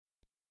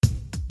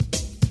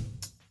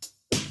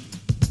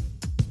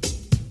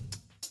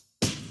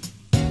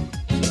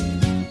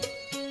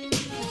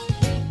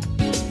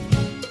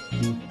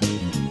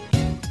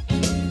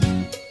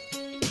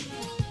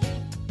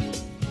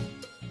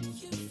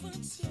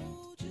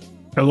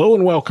Hello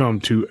and welcome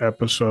to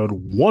episode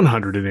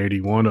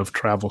 181 of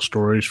Travel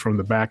Stories from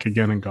the Back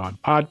Again and Gone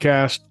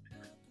podcast,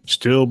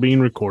 still being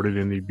recorded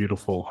in the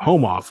beautiful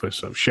home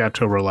office of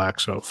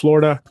Chateau'Relaxo,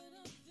 Florida.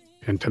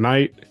 And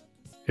tonight,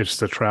 it's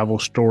the Travel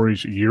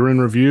Stories Year in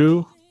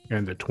Review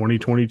and the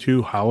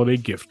 2022 Holiday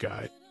Gift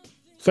Guide.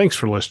 Thanks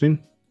for listening.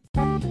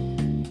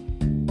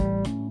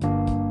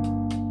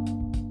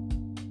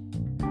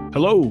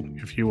 Hello,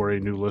 if you are a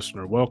new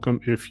listener,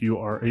 welcome. If you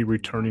are a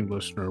returning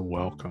listener,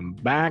 welcome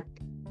back.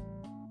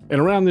 And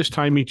around this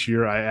time each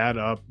year, I add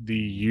up the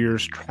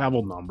year's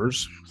travel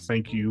numbers.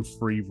 Thank you,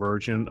 free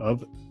version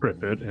of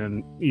TripIt.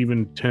 And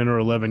even 10 or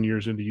 11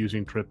 years into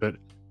using TripIt,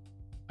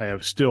 I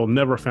have still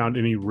never found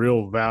any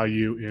real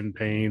value in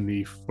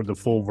paying for the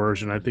full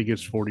version. I think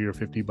it's 40 or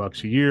 50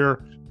 bucks a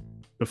year.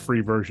 The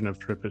free version of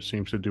TripIt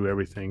seems to do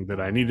everything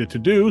that I needed to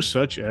do,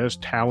 such as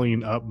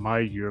tallying up my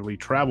yearly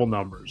travel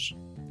numbers.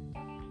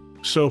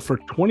 So for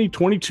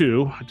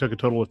 2022, I took a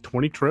total of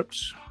 20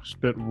 trips,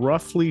 spent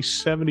roughly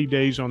 70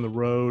 days on the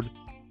road,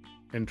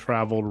 and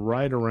traveled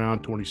right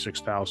around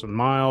 26,000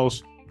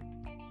 miles.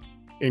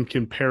 In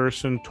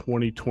comparison,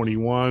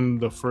 2021,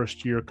 the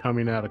first year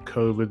coming out of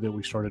COVID that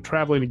we started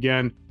traveling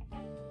again,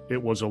 it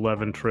was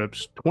 11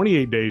 trips,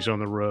 28 days on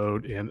the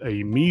road, and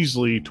a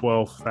measly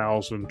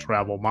 12,000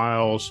 travel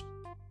miles.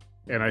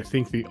 And I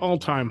think the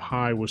all-time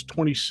high was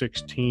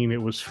 2016.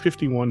 It was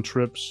 51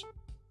 trips,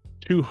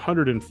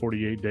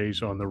 248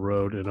 days on the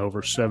road, and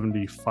over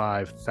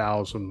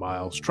 75,000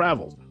 miles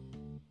traveled.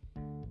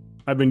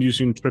 I've been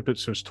using TripIt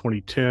since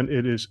 2010.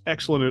 It is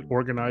excellent at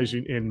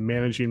organizing and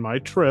managing my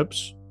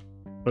trips,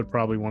 but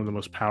probably one of the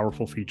most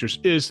powerful features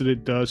is that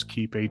it does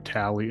keep a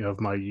tally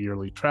of my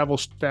yearly travel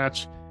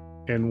stats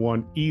in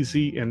one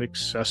easy and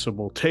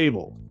accessible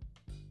table.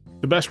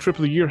 The best trip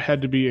of the year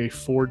had to be a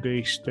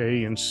 4-day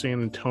stay in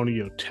San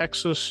Antonio,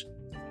 Texas.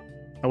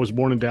 I was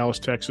born in Dallas,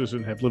 Texas,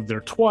 and have lived there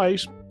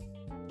twice,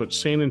 but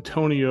San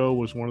Antonio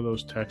was one of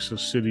those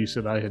Texas cities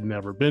that I had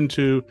never been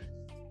to.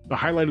 The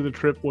highlight of the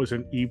trip was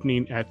an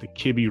evening at the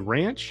Knibbe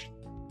Ranch,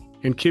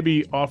 and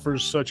Knibbe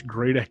offers such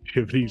great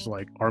activities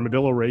like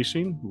armadillo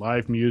racing,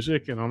 live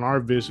music, and on our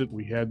visit,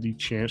 we had the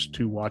chance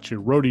to watch a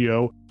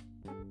rodeo,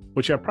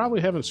 which I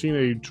probably haven't seen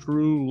a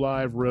true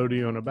live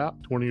rodeo in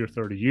about 20 or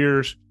 30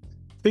 years.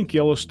 Think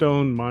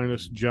Yellowstone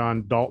minus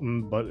John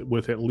Dalton, but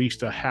with at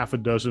least a half a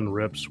dozen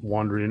rips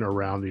wandering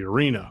around the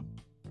arena.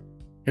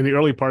 In the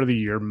early part of the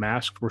year,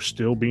 masks were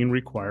still being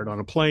required on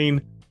a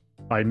plane.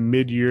 By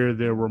mid-year,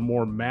 there were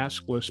more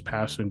maskless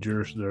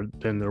passengers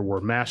than there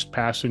were masked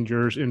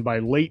passengers. And by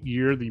late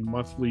year, the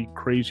monthly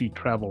crazy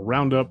travel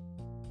roundup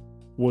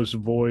was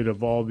void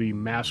of all the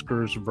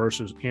maskers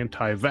versus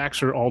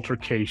anti-vaxxer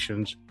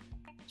altercations.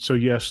 So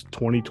yes,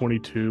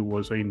 2022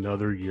 was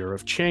another year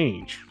of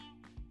change.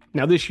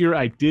 Now this year,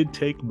 I did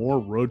take more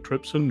road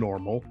trips than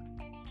normal.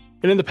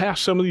 And in the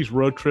past, some of these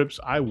road trips,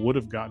 I would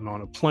have gotten on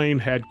a plane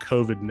had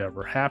COVID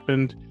never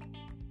happened.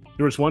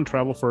 There was one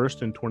travel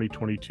first in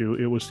 2022.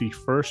 It was the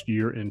first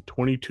year in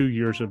 22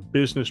 years of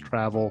business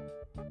travel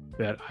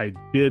that I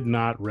did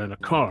not rent a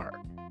car.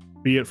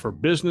 Be it for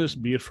business,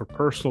 be it for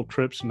personal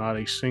trips, not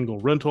a single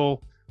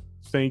rental.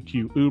 Thank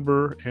you,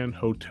 Uber and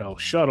hotel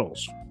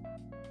shuttles.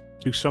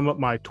 To sum up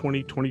my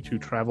 2022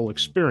 travel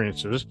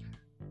experiences,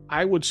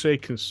 I would say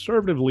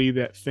conservatively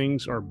that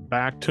things are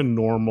back to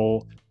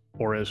normal,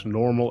 or as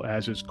normal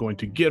as it's going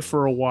to get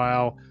for a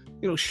while.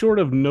 Short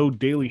of no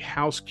daily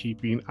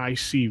housekeeping, I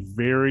see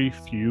very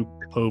few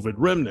COVID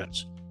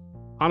remnants.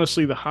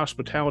 Honestly, the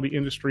hospitality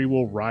industry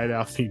will ride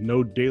out the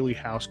no daily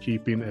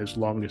housekeeping as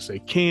long as they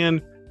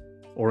can,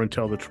 or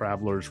until the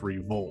travelers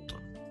revolt.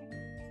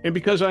 And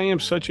because I am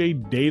such a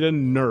data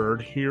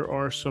nerd, here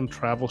are some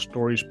Travel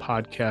Stories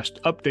podcast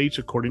updates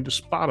according to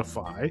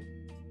Spotify.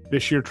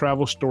 This year,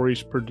 Travel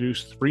Stories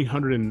produced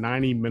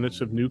 390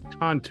 minutes of new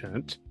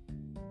content.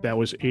 That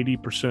was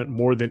 80%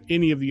 more than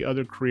any of the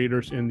other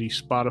creators in the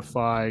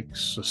Spotify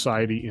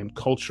Society and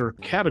Culture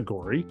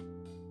category.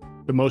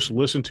 The most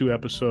listened to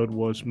episode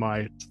was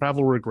my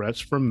travel regrets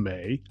from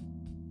May.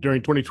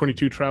 During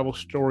 2022, Travel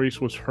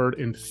Stories was heard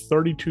in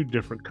 32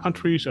 different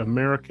countries.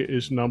 America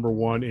is number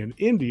 1, and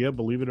India,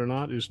 believe it or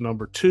not, is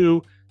number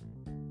 2.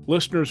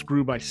 Listeners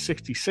grew by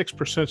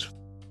 66%.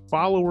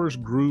 Followers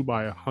grew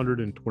by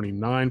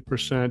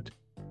 129%.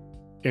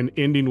 And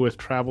ending with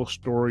Travel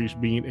Stories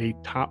being a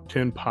top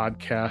 10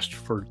 podcast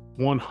for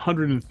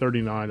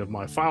 139 of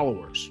my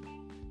followers.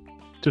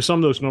 To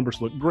some, those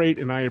numbers look great,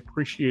 and I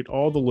appreciate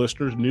all the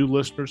listeners, new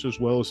listeners as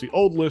well as the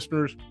old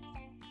listeners,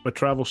 but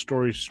Travel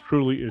Stories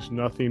truly is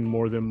nothing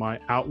more than my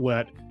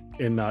outlet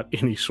and not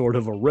any sort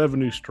of a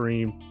revenue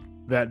stream.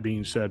 That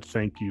being said,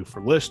 thank you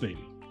for listening.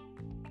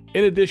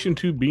 In addition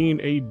to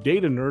being a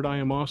data nerd, I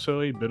am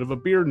also a bit of a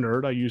beer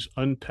nerd. I use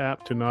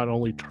Untappd to not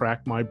only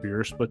track my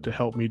beers, but to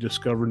help me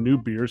discover new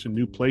beers and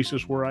new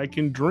places where I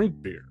can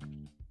drink beer.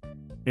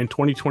 In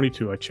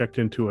 2022, I checked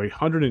into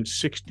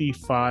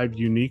 165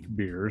 unique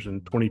beers.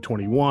 In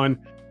 2021,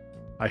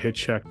 I had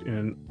checked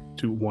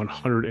into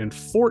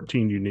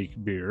 114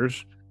 unique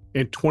beers.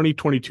 In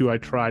 2022, I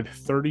tried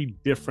 30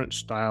 different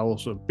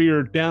styles of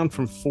beer, down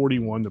from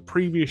 41 the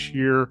previous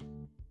year.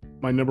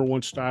 My number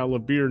one style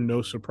of beer,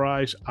 no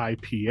surprise,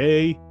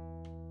 IPA.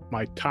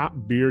 My top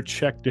beer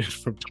checked in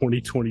from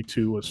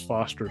 2022 was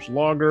Foster's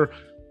Lager,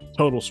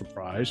 total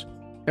surprise.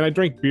 And I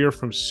drank beer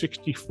from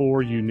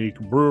 64 unique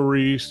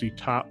breweries. The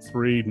top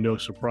three, no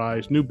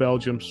surprise, New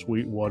Belgium,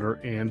 Sweetwater,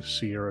 and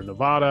Sierra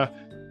Nevada.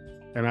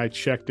 And I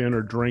checked in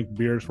or drank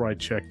beers where I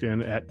checked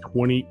in at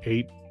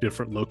 28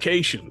 different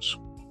locations.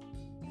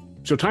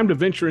 So time to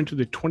venture into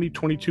the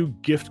 2022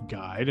 gift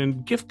guide.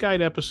 And gift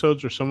guide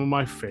episodes are some of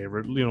my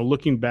favorite,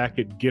 looking back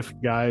at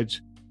gift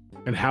guides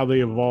and how they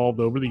evolved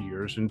over the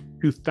years. In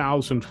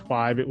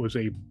 2005, it was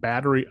a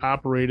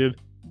battery-operated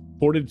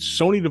ported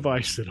Sony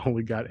device that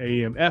only got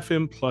AM,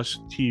 FM, plus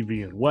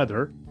TV and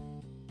weather.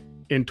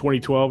 In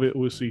 2012, it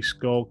was the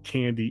Skull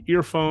Candy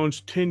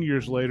earphones. 10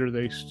 years later,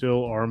 they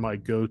still are my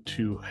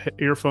go-to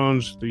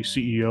earphones. The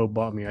CEO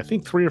bought me, I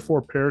think, 3 or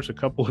 4 pairs a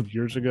couple of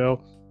years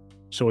ago.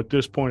 So at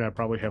this point, I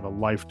probably have a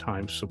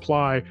lifetime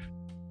supply.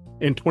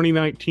 In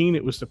 2019,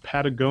 it was the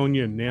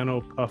Patagonia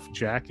Nano Puff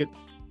Jacket.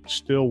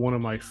 Still one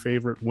of my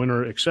favorite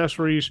winter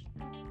accessories.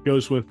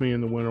 Goes with me in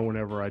the winter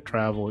whenever I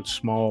travel. It's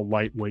small,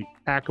 lightweight,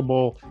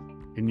 packable,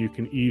 and you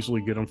can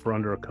easily get them for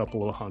under a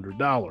couple of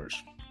 $100.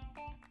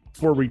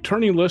 For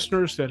returning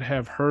listeners that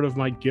have heard of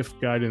my gift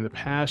guide in the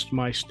past,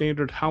 my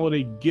standard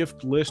holiday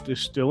gift list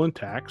is still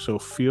intact, so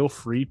feel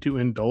free to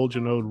indulge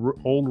an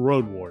old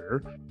road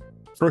warrior.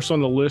 First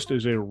on the list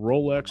is a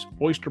Rolex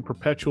Oyster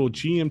Perpetual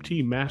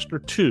GMT Master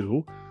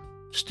 2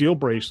 steel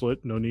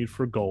bracelet, no need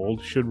for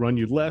gold, should run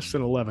you less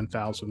than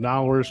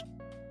 $11,000.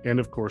 And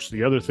of course,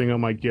 the other thing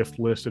on my gift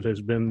list that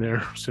has been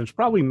there since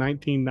probably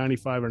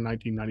 1995 or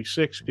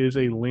 1996 is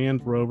a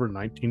Land Rover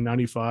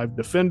 1995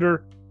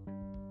 Defender.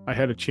 I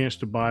had a chance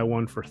to buy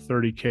one for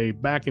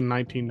 $30,000 back in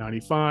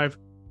 1995.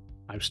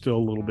 I'm still a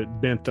little bit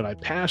bent that I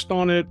passed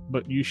on it,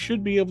 but you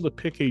should be able to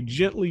pick a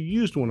gently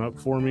used one up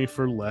for me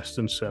for less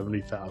than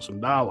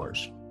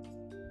 $70,000.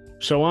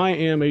 So I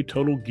am a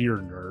total gear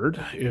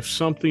nerd. If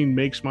something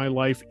makes my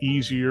life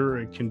easier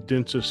and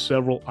condenses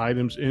several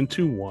items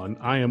into one,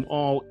 I am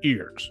all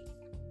ears.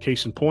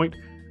 Case in point,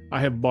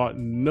 I have bought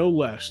no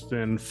less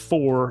than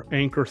 4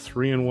 Anchor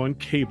 3-in-1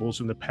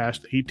 cables in the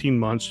past 18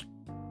 months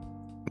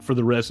for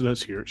the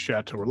residents here at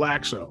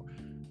Chateau'Relaxo.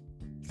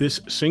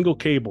 This single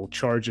cable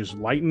charges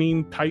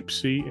Lightning,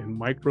 Type-C, and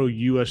micro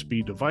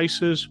USB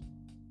devices.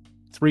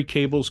 3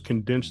 cables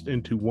condensed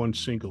into one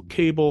single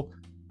cable.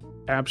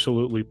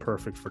 Absolutely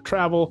perfect for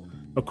travel.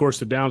 Of course,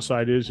 the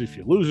downside is if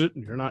you lose it,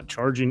 you're not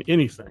charging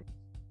anything.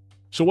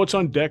 So what's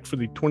on deck for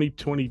the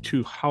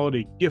 2022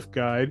 holiday gift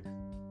guide?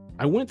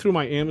 I went through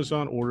my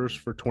Amazon orders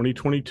for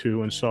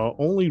 2022 and saw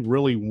only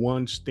really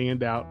one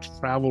standout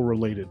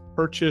travel-related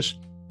purchase.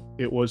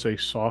 It was a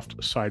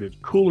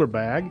soft-sided cooler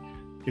bag.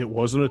 It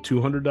wasn't a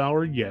 $200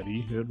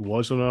 Yeti. It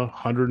wasn't a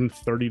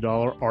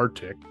 $130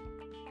 Arctic.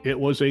 It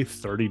was a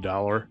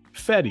 $30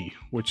 Fetty,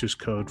 which is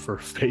code for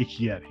fake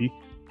Yeti.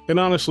 And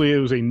honestly, it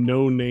was a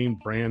no-name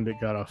brand that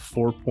got a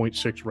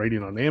 4.6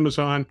 rating on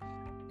Amazon.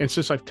 And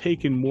since I've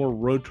taken more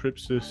road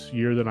trips this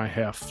year than I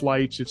have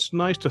flights, it's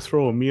nice to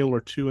throw a meal or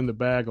two in the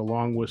bag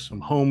along with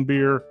some home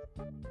beer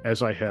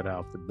as I head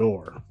out the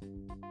door.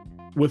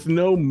 With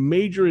no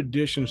major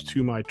additions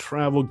to my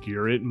travel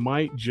gear, it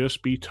might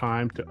just be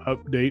time to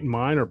update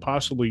mine or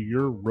possibly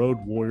your Road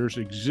Warrior's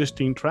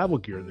existing travel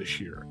gear this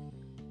year.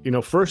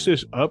 First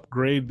is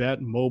upgrade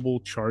that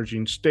mobile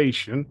charging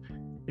station.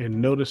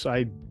 And notice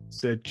I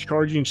said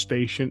charging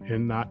station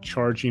and not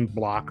charging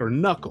block or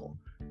knuckle.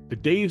 The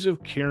days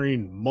of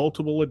carrying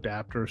multiple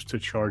adapters to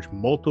charge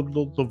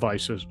multiple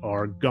devices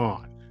are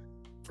gone.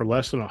 For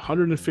less than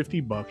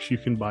 $150, you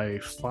can buy a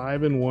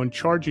 5-in-1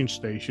 charging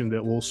station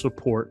that will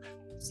support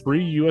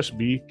 3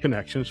 USB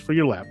connections for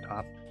your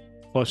laptop,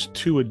 plus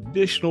 2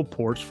 additional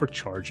ports for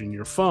charging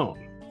your phone.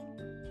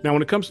 Now,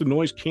 when it comes to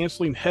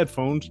noise-canceling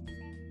headphones,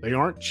 they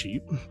aren't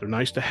cheap. They're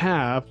nice to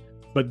have,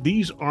 but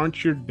these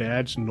aren't your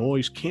dad's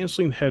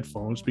noise-canceling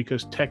headphones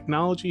because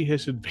technology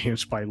has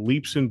advanced by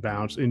leaps and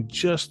bounds in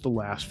just the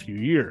last few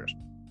years.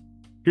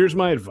 Here's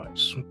my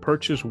advice.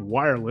 Purchase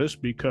wireless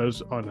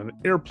because on an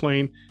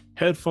airplane,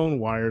 headphone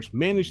wires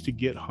manage to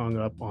get hung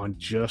up on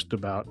just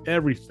about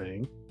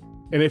everything.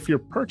 And if you're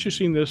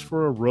purchasing this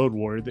for a road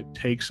warrior that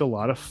takes a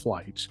lot of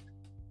flights,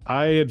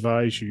 I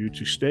advise you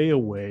to stay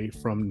away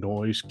from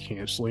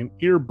noise-canceling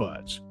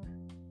earbuds.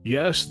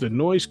 Yes, the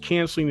noise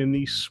canceling in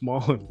these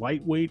small and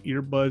lightweight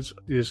earbuds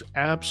is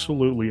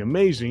absolutely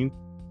amazing.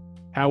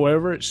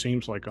 However, it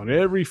seems like on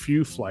every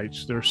few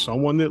flights, there's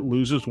someone that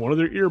loses one of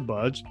their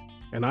earbuds,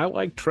 and I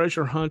like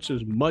treasure hunts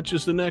as much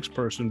as the next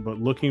person, but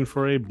looking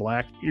for a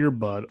black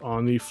earbud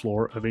on the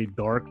floor of a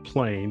dark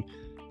plane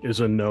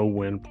is a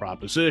no-win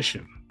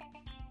proposition.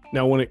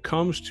 Now, when it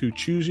comes to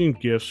choosing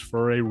gifts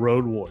for a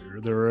road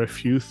warrior, there are a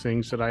few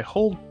things that I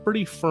hold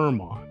pretty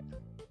firm on.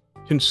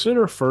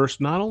 Consider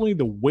first not only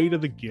the weight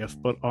of the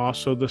gift, but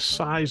also the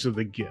size of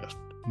the gift.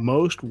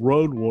 Most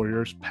road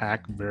warriors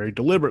pack very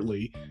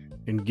deliberately,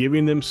 and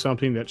giving them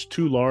something that's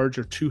too large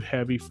or too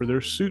heavy for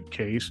their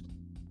suitcase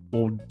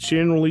will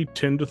generally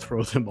tend to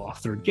throw them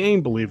off their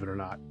game, believe it or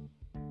not.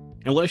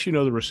 Unless you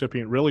know the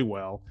recipient really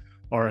well,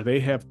 or they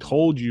have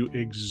told you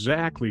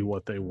exactly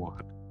what they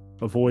want.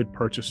 Avoid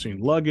purchasing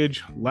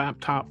luggage,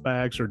 laptop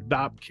bags, or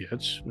DOP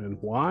kits. And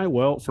why?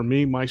 Well, for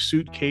me, my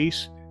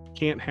suitcase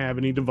can't have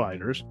any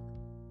dividers.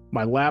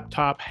 My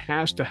laptop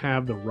has to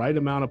have the right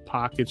amount of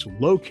pockets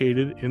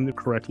located in the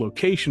correct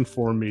location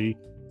for me.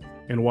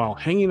 And while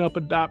hanging up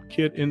a DOP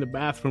kit in the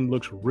bathroom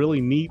looks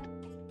really neat,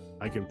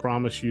 I can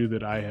promise you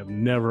that I have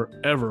never,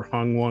 ever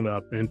hung one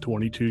up in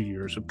 22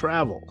 years of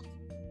travel.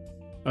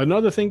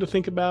 Another thing to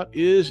think about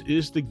is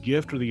the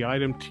gift or the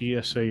item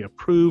TSA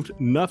approved?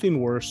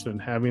 Nothing worse than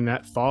having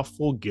that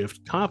thoughtful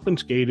gift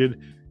confiscated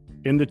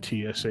in the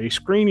TSA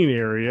screening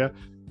area,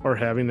 or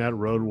having that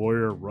road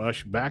warrior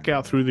rush back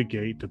out through the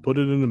gate to put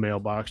it in the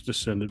mailbox to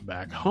send it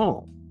back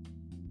home.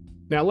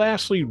 Now,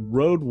 lastly,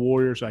 road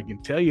warriors, I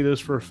can tell you this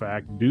for a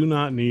fact, do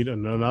not need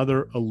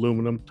another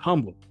aluminum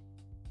tumbler.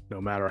 No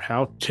matter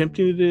how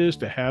tempting it is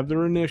to have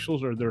their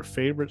initials or their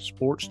favorite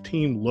sports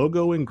team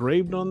logo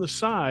engraved on the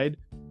side,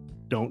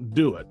 don't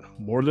do it.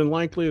 More than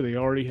likely, they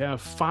already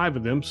have 5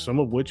 of them, some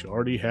of which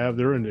already have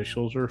their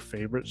initials or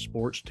favorite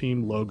sports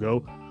team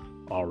logo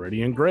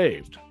already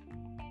engraved.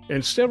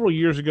 And several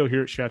years ago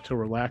here at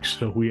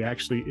Chateau'Relaxo, we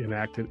actually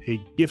enacted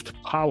a gift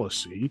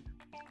policy.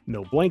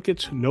 No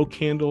blankets, no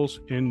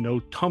candles, and no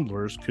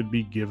tumblers could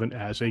be given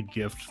as a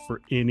gift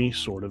for any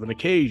sort of an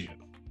occasion.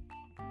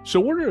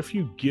 So what are a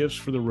few gifts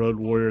for the road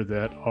warrior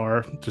that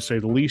are, to say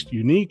the least,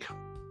 unique?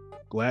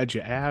 Glad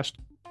you asked.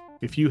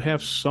 If you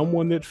have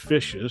someone that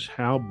fishes,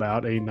 how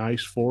about a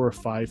nice 4 or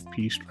 5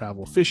 piece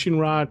travel fishing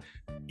rod?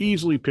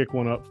 Easily pick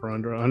one up for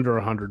under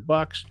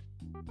 $100.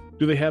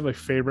 Do they have a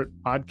favorite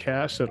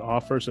podcast that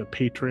offers a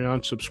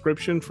Patreon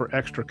subscription for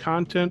extra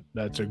content?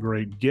 That's a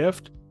great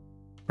gift.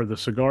 For the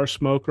cigar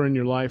smoker in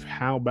your life,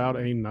 how about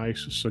a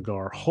nice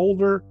cigar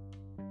holder?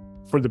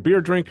 For the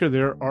beer drinker,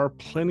 there are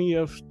plenty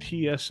of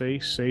TSA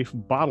safe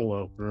bottle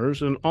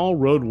openers, and all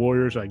road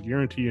warriors, I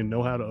guarantee you,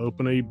 know how to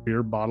open a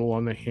beer bottle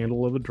on the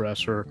handle of a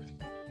dresser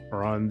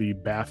or on the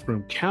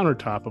bathroom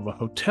countertop of a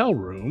hotel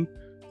room.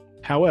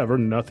 However,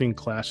 nothing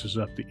classes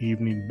up the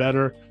evening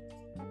better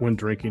when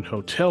drinking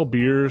hotel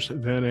beers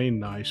than a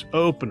nice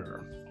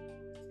opener.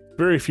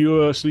 Very few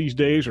of us these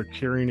days are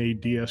carrying a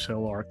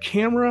DSLR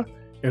camera,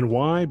 and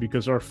why?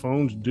 Because our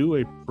phones do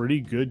a pretty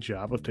good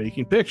job of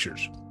taking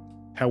pictures.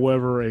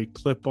 However, a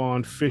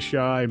clip-on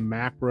fisheye,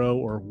 macro,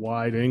 or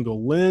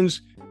wide-angle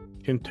lens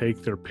can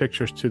take their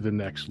pictures to the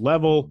next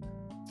level.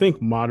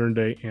 Think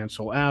modern-day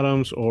Ansel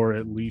Adams, or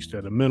at least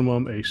at a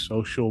minimum, a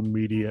social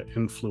media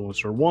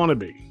influencer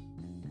wannabe.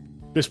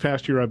 This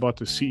past year, I bought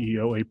the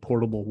CEO a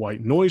portable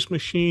white noise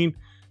machine,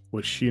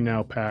 which she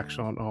now packs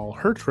on all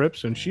her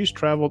trips, and she's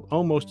traveled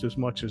almost as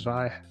much as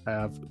I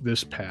have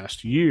this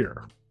past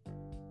year.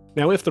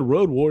 Now, if the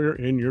road warrior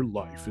in your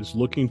life is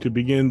looking to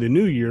begin the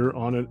new year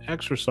on an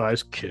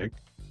exercise kick,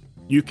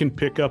 you can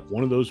pick up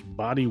one of those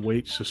body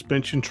weight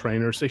suspension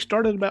trainers. They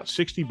start at about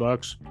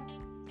 $60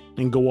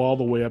 and go all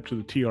the way up to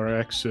the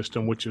TRX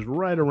system, which is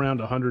right around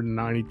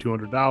 $190,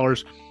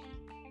 $200.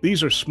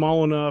 These are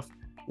small enough,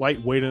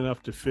 lightweight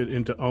enough to fit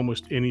into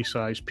almost any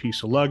size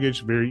piece of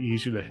luggage, very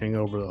easy to hang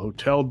over the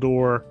hotel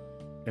door,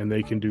 and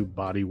they can do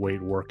body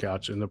weight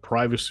workouts in the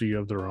privacy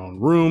of their own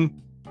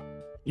room.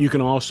 You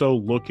can also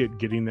look at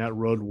getting that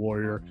road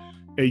warrior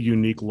a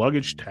unique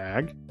luggage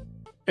tag.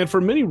 And for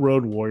many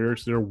road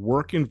warriors, their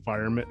work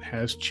environment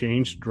has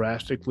changed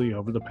drastically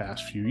over the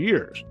past few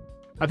years.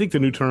 I think the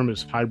new term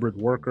is hybrid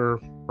worker.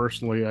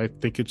 Personally, I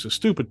think it's a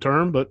stupid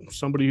term, but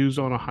somebody who's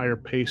on a higher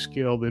pay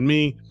scale than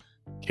me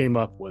came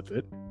up with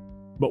it.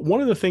 But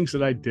one of the things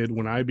that I did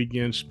when I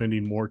began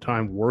spending more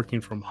time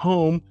working from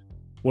home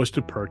was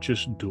to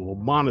purchase dual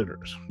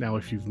monitors. Now,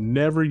 if you've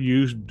never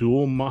used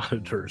dual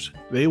monitors,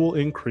 they will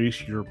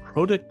increase your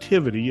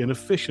productivity and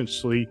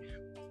efficiency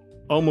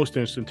almost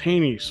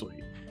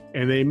instantaneously.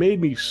 And they made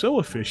me so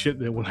efficient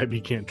that when I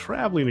began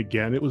traveling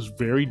again, it was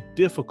very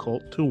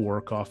difficult to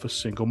work off a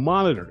single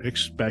monitor,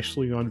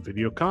 especially on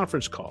video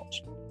conference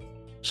calls.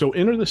 So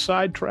enter the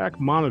SideTrack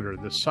monitor.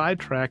 The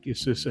SideTrack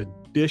is this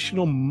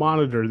additional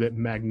monitor that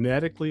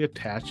magnetically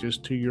attaches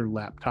to your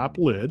laptop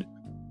lid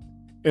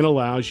and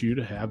allows you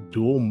to have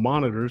dual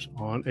monitors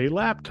on a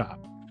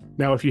laptop.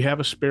 Now, if you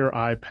have a spare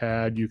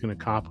iPad, you can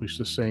accomplish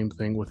the same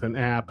thing with an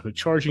app and a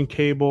charging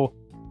cable.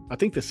 I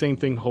think the same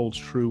thing holds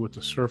true with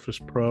the Surface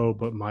Pro,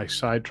 but my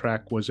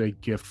SideTrack was a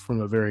gift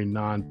from a very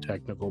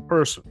non-technical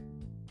person.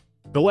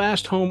 The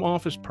last home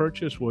office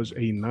purchase was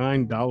a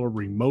 $9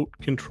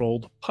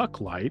 remote-controlled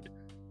puck light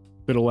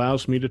that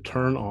allows me to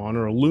turn on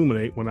or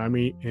illuminate when I'm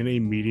in a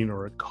meeting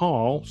or a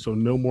call, so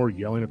no more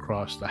yelling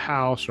across the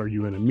house, "Are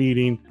you in a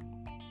meeting?"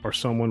 or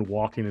someone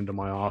walking into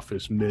my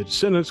office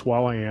mid-sentence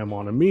while I am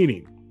on a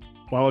meeting.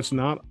 While it's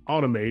not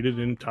automated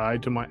and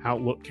tied to my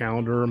Outlook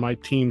calendar or my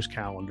Teams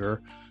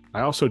calendar,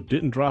 I also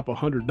didn't drop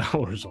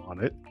 $100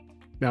 on it.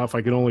 Now, if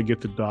I could only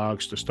get the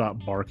dogs to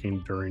stop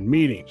barking during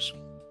meetings.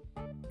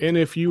 And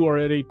if you are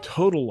at a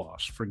total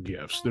loss for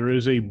gifts, there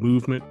is a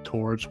movement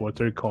towards what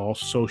they call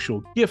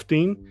social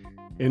gifting.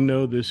 And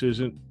no, this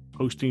isn't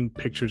posting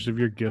pictures of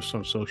your gifts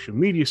on social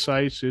media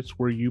sites. It's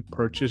where you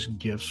purchase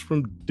gifts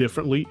from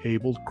differently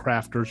abled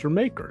crafters or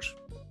makers,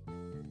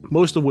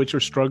 most of which are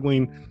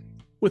struggling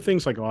with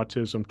things like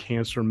autism,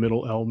 cancer,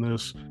 mental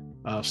illness,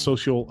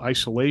 social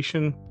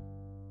isolation.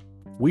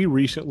 We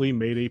recently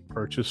made a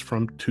purchase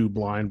from two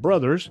blind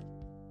brothers,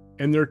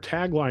 and their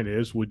tagline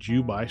is, "Would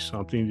you buy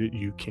something that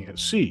you can't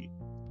see?"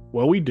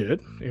 Well, we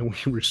did, and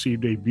we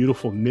received a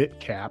beautiful knit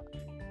cap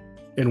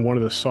and one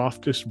of the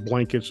softest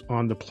blankets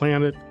on the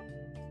planet.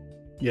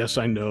 Yes,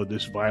 I know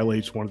this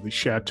violates one of the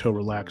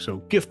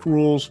Chateau'Relaxo gift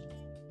rules,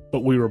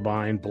 but we were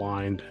buying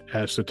blind,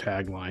 as the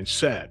tagline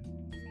said.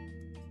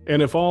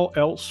 And if all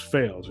else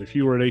fails, if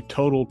you are at a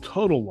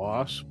total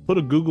loss, put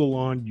a Google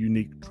on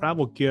unique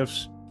travel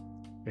gifts,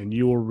 and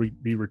you will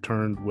be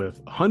returned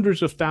with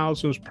hundreds of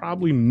thousands,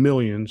 probably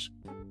millions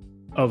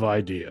of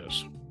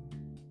ideas.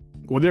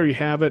 Well, there you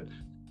have it.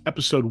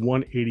 Episode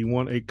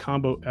 181, a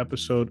combo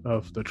episode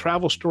of the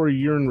Travel Story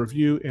Year in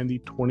Review and the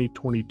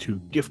 2022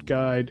 Gift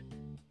Guide.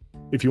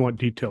 If you want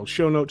detailed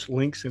show notes,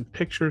 links, and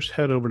pictures,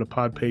 head over to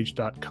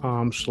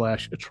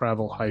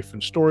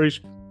podpage.com/travel-stories.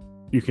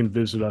 You can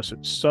visit us at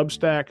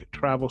Substack,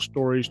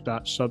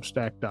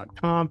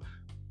 travelstories.substack.com.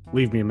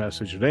 Leave me a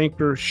message at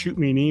Anchor. Shoot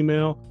me an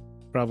email,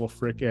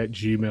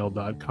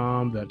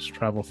 travelfrick@gmail.com. That's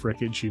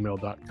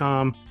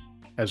travelfrick@gmail.com.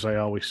 As I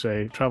always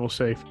say, travel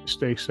safe,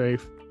 stay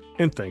safe,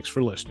 and thanks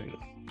for listening.